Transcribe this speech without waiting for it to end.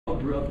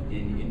Grew up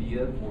in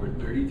India for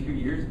 32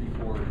 years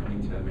before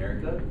coming to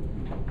America.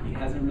 He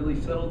hasn't really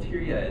settled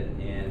here yet,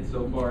 and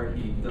so far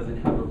he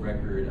doesn't have a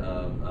record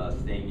of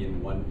staying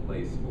in one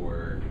place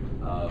for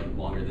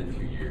longer than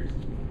 2 years.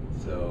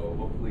 So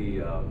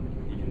hopefully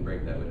he can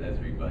break that with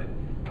Esri, but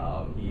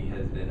he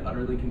has been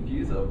utterly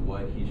confused of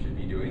what he should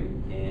be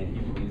doing, and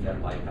he believes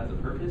that life has a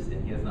purpose,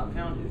 and he has not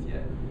found his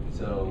yet.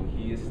 So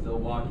he is still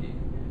walking.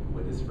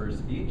 With his first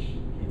speech,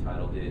 he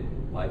titled it,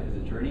 "Life is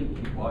a Journey,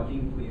 Keep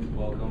Walking." Please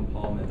welcome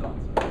Paul Mendonça.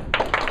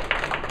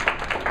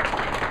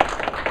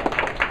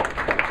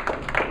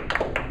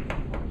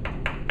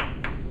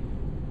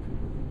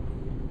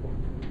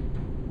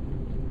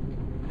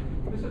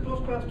 Mr.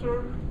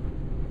 Toastmaster,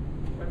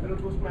 my fellow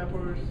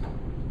Toastmasters,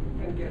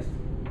 and guests,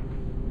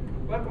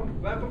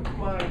 welcome to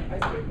my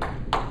icebreaker.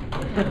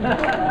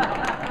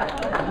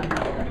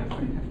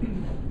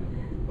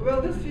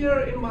 Well, this year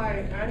in my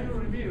annual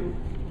review,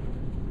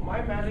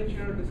 my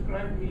manager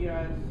described me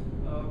as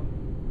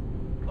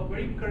a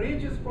very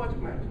courageous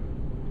project manager.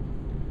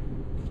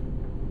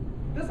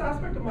 This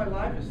aspect of my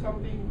life is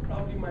something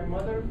probably my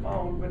mother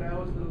found when I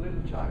was a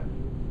little child.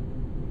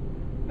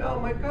 Now,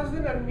 my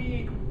cousin and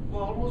me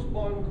were almost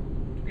born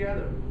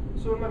together.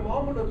 So when my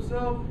mom would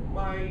observe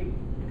my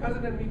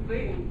cousin and me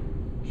playing,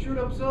 she would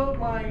observe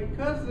my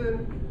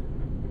cousin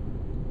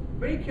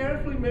very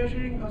carefully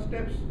measuring her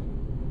steps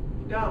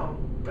down,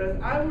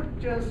 whereas I would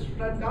just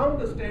run down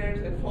the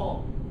stairs and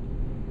fall.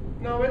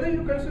 Now, whether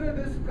you consider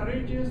this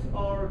courageous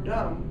or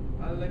dumb,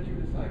 I'll let you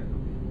decide.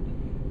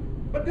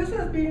 But this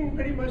has been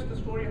pretty much the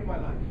story of my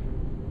life.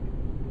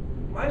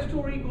 My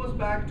story goes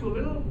back to a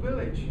little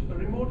village, a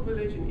remote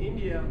village in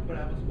India where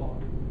I was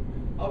born.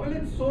 A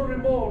village so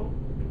remote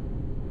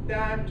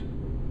that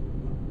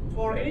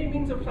for any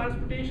means of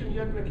transportation,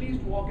 you have to at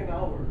least walk an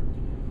hour.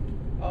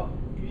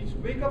 You used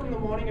to wake up in the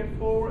morning at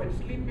 4 and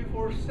sleep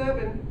before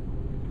 7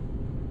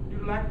 due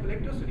to lack of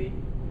electricity.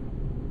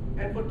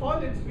 And for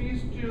toilets, we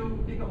used to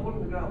dig a hole in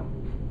the ground.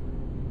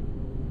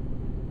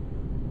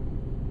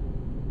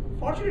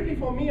 Fortunately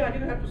for me, I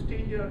didn't have to stay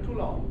here too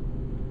long.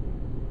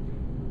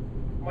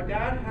 My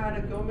dad had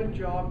a government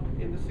job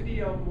in the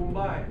city of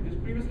Mumbai, which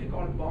was previously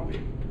called Bombay.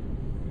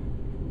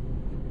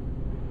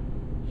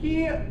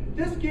 He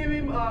just gave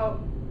him a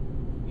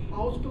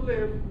house to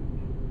live.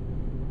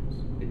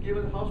 It gave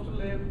us a house to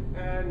live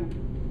and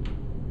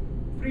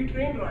free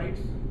train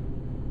rides,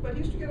 but he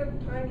used to get a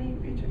tiny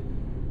paycheck.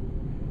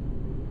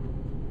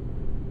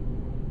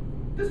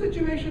 This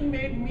situation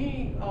made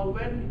me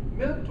lend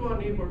milk to our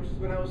neighbors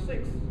when I was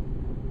 6.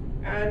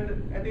 And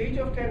at the age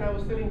of 10, I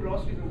was selling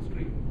groceries on the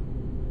street.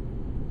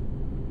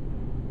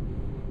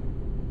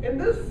 In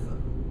this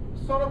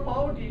sort of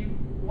poverty,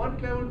 one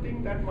clever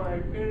thing that my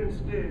parents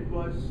did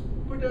was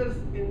put us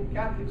in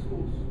Catholic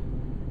schools.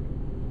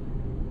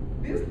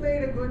 This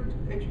laid a good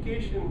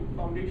education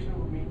foundation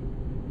for me,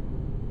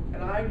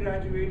 and I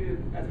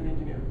graduated as an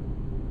engineer.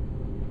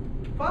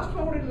 Fast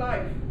forward in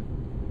life,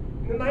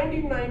 in the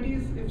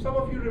 1990s, if some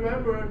of you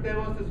remember, there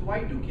was this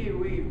Y2K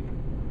wave.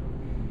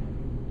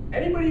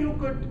 Anybody who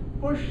could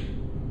push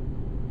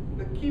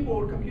the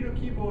keyboard, computer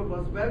keyboard,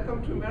 was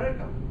welcome to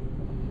America.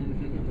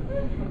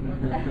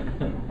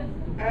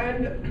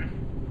 And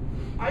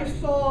I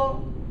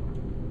saw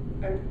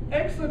an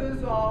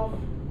exodus of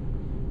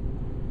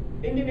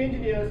Indian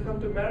engineers come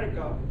to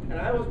America, and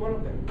I was one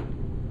of them.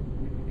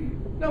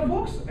 Now,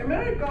 folks,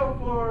 America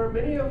for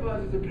many of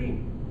us is a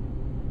dream.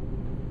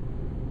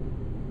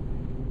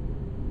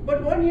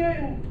 But 1 year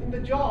in the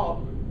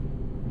job,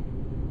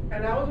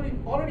 and I was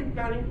already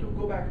planning to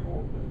go back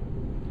home.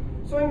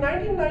 So in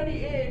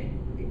 1998,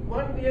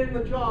 1 year in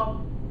the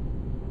job,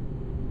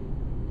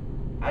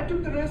 I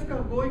took the risk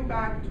of going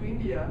back to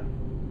India,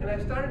 and I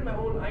started my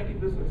own IT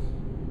business.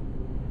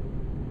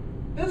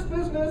 This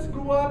business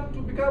grew up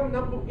to become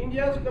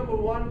India's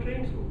 #1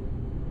 training school.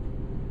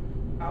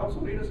 I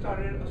also later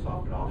started a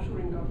software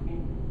offshoring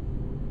company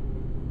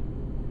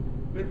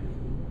with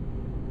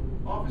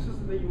offices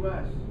in the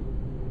US.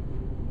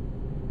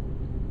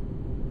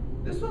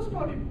 This was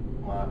probably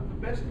the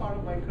best part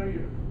of my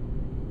career.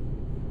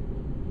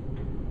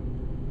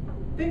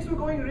 Things were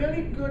going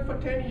really good for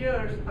 10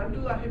 years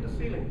until I hit the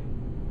ceiling.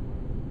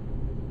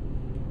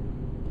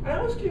 And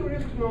I was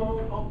curious to know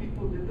how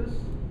people did this.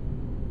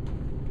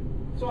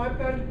 So I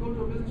planned to go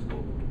to a business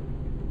school.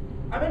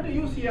 I went to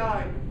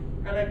UCI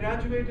and I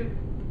graduated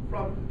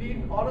from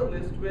being honor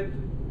list with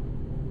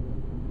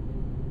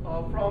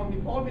from the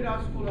Paul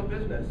Mirage School of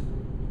Business.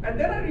 And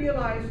then I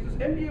realized this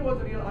MBA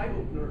was a real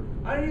eye-opener.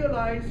 I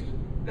realized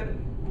that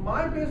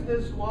my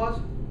business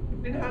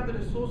didn't have the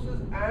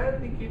resources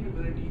and the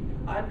capability.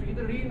 I had to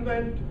either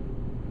reinvent,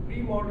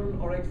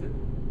 remodel, or exit.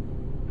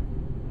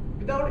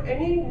 Without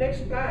any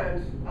next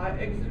plans, I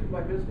exited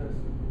my business.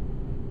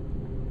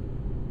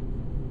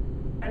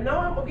 And now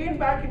I'm again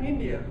back in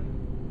India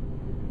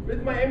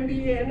with my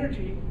MBA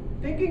energy,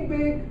 thinking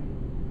big.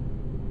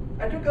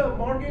 I took a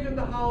mortgage on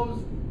the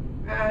house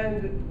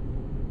and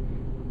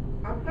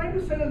I'm trying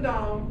to settle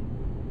down,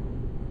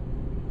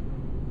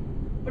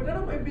 but none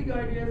of my big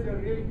ideas are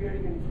really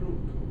bearing any fruit.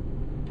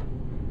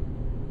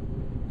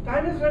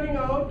 Time is running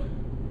out,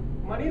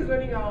 money is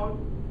running out,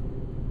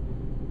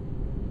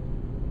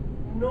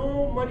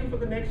 no money for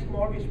the next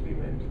mortgage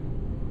payment.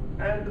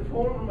 And the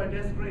phone on my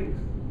desk rings.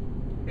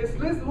 It's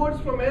Liz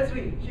Woods from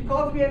Esri. She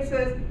calls me and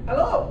says,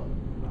 hello,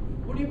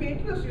 would you be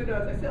interested in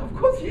us? I said, of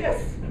course,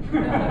 yes.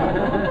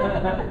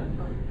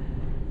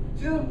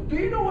 She says, do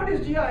you know what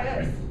is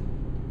GIS?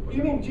 What do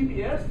you mean,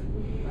 GPS?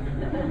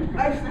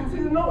 I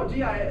said, no,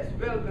 GIS.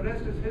 Well, the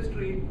rest is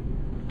history.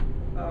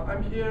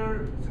 I'm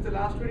here since the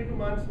last 22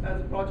 months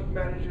as a project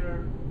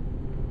manager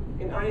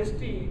in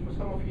IST. For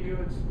some of you,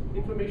 it's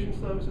Information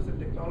Services and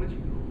Technology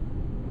Group.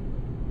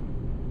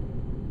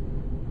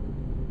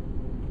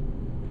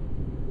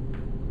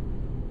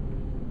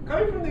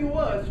 Coming from the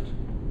worst,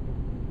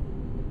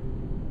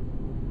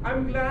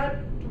 I'm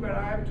glad to where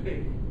I am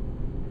today.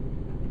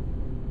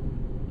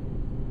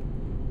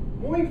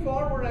 Moving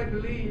forward, I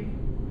believe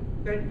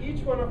that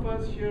each one of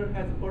us here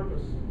has a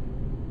purpose.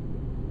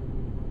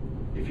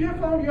 If you have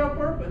found your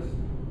purpose,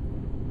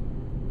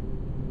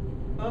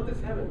 earth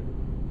is heaven.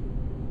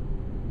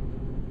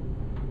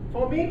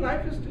 For me,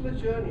 life is still a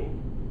journey.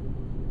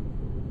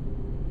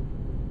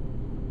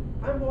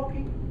 I'm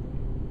walking,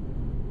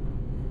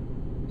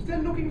 still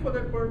looking for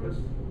that purpose,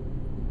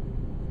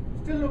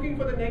 still looking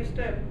for the next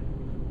step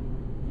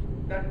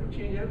that would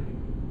change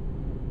everything.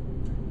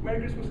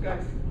 Merry Christmas,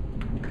 guys.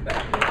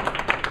 Back to you.